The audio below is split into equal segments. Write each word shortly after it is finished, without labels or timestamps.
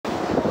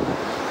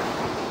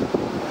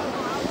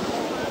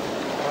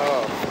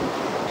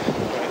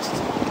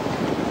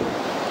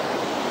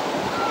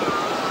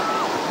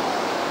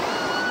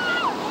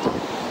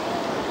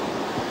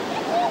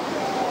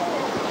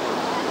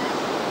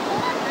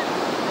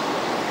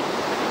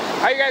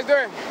How you guys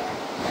doing? Good,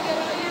 how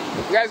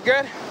are you? You guys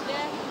good?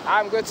 Yeah.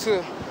 I'm good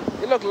too.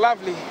 You look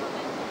lovely.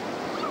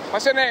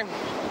 What's your name?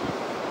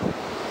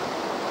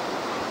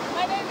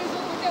 My name is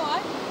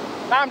Utewa.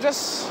 No, I'm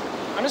just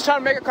trying to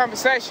make a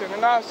conversation.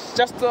 You know, it's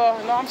just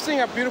I'm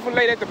seeing a beautiful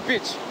lady at the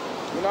beach.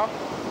 You know.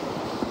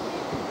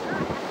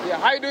 Yeah.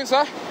 How you doing,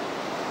 sir?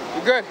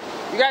 You good?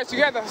 You guys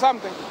together or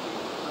something?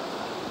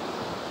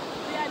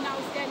 We are now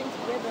standing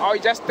together. Oh,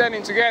 you just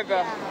standing together?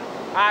 Yeah.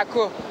 Ah,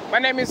 cool. My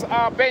name is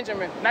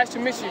Benjamin. Nice to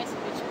meet you. Nice to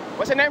meet you.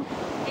 What's your name?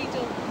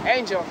 Angel.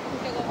 Angel.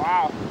 Utewa.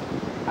 Wow.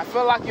 I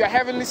feel like you're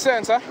heavenly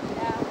sent, huh?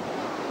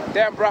 Yeah.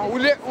 Damn, bro.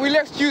 Will you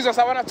excuse us?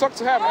 I want to talk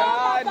to her, man.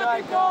 Oh, no,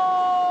 I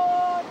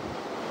God.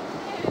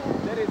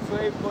 That is so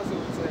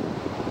impossible, sir.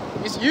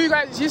 You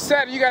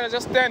said you guys are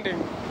just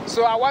standing.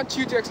 So I want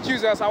you to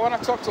excuse us. I want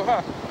to talk to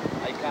her.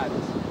 I can't.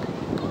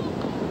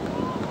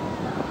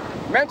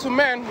 Man to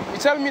man, you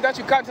telling me that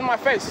you can't in my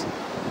face.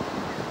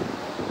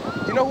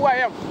 You know who I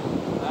am?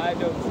 I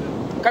don't, sir.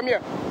 Come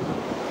here.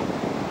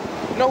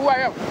 You know who I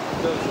am?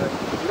 No, sir.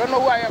 You don't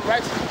know who I am,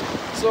 right?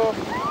 So,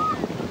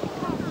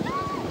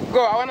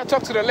 go. I want to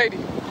talk to the lady.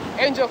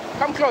 Angel,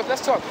 come close.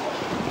 Let's talk.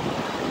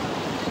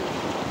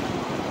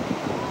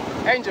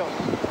 Angel.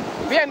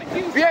 Be an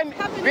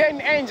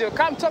angel.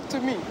 Come talk to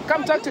me.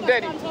 Come talk to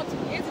daddy. Come talk to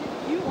me. Isn't it?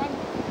 You want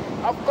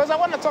Of course, I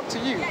want to talk to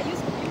you. Yeah, you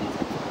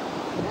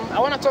I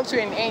want to talk to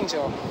an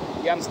angel.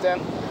 You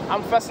understand?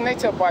 I'm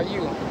fascinated by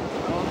you. I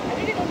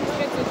really don't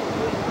respect what you're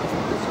doing.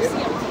 You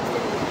see, I'm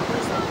standing with the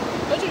person.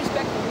 Don't you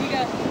respect the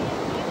nigga?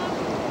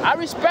 I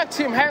respect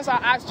him, hence I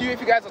asked you if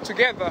you guys are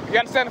together. You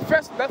understand?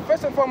 First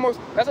and foremost,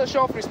 that's a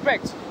show of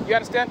respect. You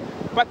understand?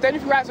 But then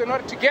if you guys are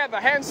not together,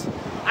 hence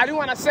I didn't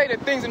want to say the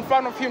things in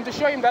front of him to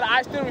show him that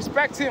I still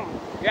respect him.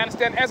 You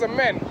understand? As a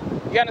man.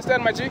 You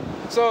understand, my G?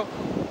 So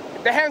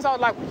the hands out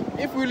like,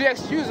 if we really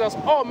excuse us,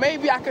 or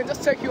maybe I can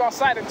just take you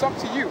outside and talk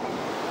to you.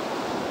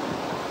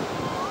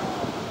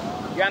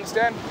 You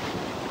understand?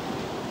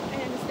 I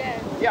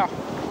understand. Yeah.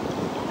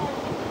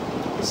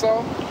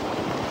 So,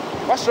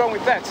 what's wrong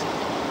with that?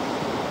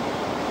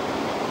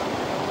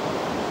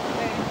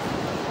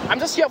 I'm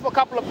just here for a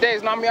couple of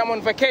days now. I'm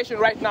on vacation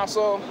right now,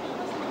 so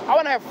I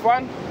want to have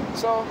fun.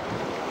 So, You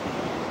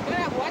wanna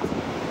have what?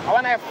 I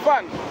want to have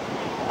fun.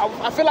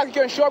 I feel like you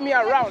can show me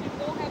around. Go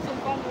have some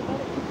fun with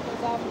other people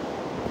because I'm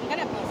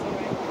gonna pass,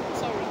 alright?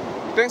 Sorry.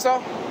 Think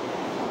so?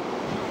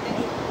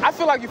 I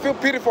feel like you feel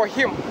pity for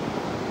him.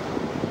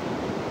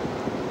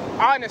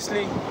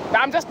 Honestly,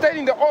 I'm just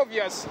stating the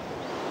obvious.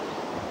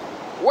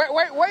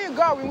 Where you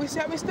going? We're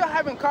still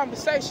having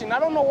conversation. I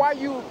don't know why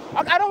you.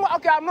 Okay,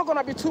 I'm not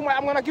gonna be too much.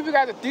 I'm gonna give you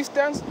guys a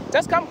distance.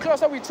 Just come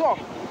closer. We talk.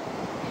 I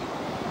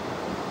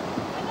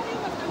know you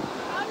must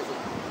honestly.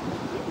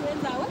 What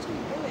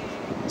are you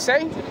doing?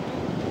 Saying?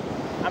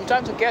 I'm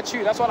trying to get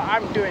you. That's what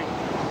I'm doing. That's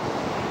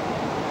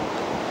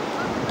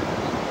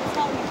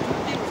how you do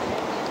things.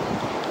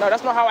 No,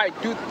 that's not how I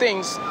do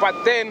things.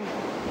 But then,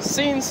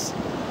 since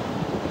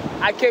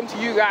I came to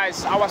you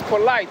guys, I was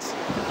polite,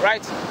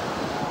 right?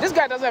 This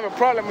guy doesn't have a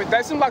problem with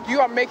that. It seems like you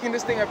are making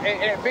this thing a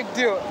big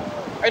deal.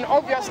 And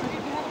obviously, You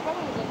have a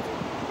problem with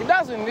that? he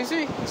doesn't. You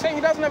see, he's saying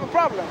he doesn't have a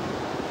problem.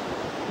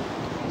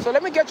 So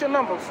let me get your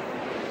numbers.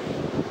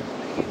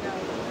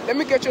 Let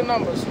me get your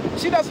numbers.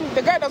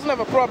 The guy doesn't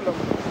have a problem.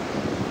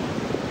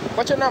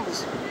 What's your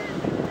numbers?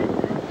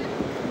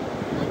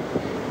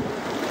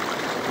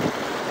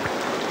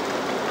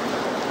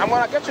 I'm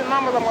gonna get your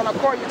numbers. I'm gonna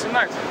call you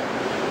tonight.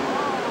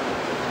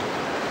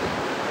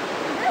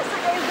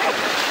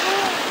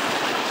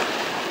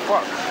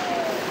 Fuck.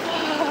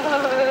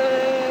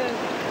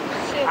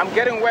 Shit. I'm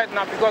getting wet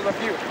now because of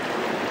you.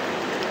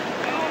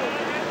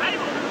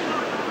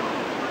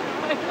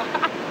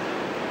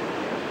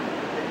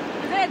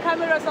 Is there a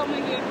camera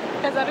somewhere here?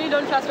 Because I really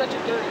don't trust what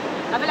you're doing.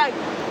 I feel like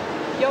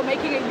you're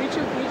making a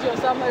YouTube video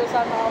somewhere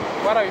somehow.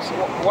 What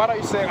are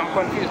you saying? I'm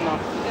confused now.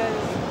 Because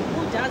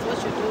who does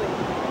what you're doing?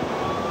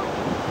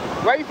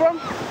 Where are you from?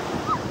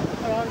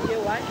 Around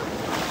here, why?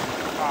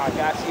 Ah,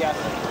 yes.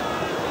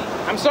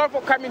 I'm sorry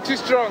for coming too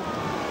strong.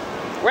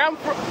 Where I'm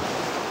from,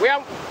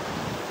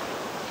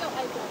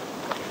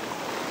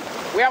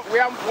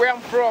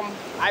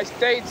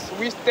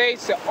 we state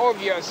the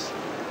obvious.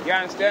 You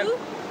understand? You?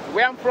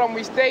 Where I'm from,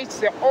 we state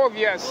the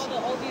obvious. All the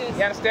obvious.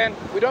 You understand?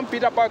 We don't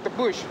beat about the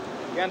bush.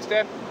 You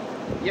understand?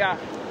 Yeah.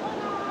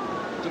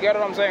 Do you get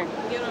what I'm saying?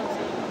 You get what I'm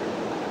saying?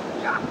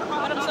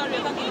 But I'm sorry,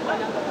 I can't give you my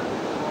number.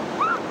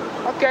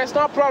 Okay, it's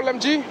not a problem,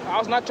 G. I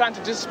was not trying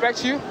to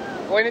disrespect you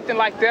or anything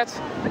like that.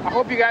 I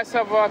hope you guys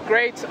have a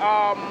great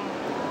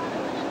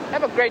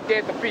day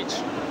at the beach.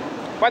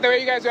 By the way,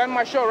 you guys are on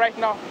my show right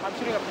now. I'm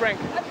shooting a prank.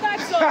 I thought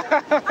so. I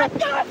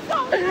thought so.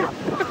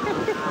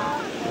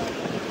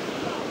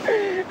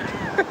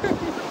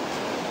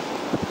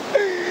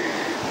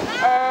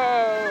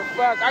 Oh,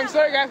 fuck. I'm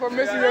sorry, guys, for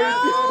messing with you.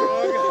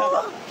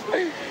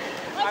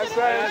 I'm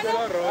sorry. What's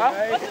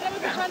the name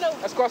of the channel?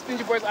 That's called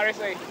Stingy Boys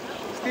RSA.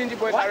 Stingy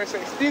Boys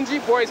RSA. Stingy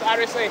Boys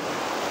RSA.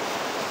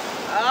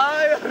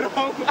 Ah, you're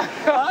wrong.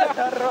 Ah,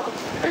 you're wrong.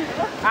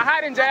 I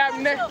hide in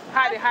Jayam.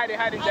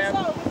 Hide in Jayam.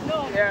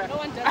 No, Yeah. no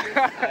one does this.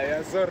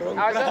 You're so wrong.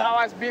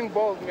 I was being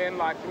bold, man.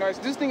 Like, you know,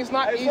 this thing is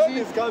not I easy. saw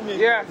this coming.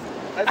 Yeah.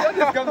 I saw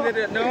this coming.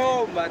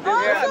 No, man.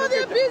 Oh, Yeah. so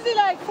they're busy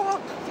like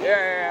fuck.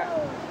 Yeah.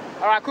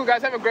 All right, cool,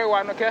 guys. Have a great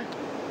one, okay?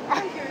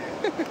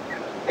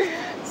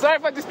 Sorry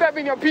for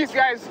disturbing your peace,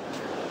 guys.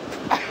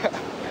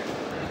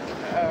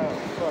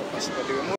 Fuck.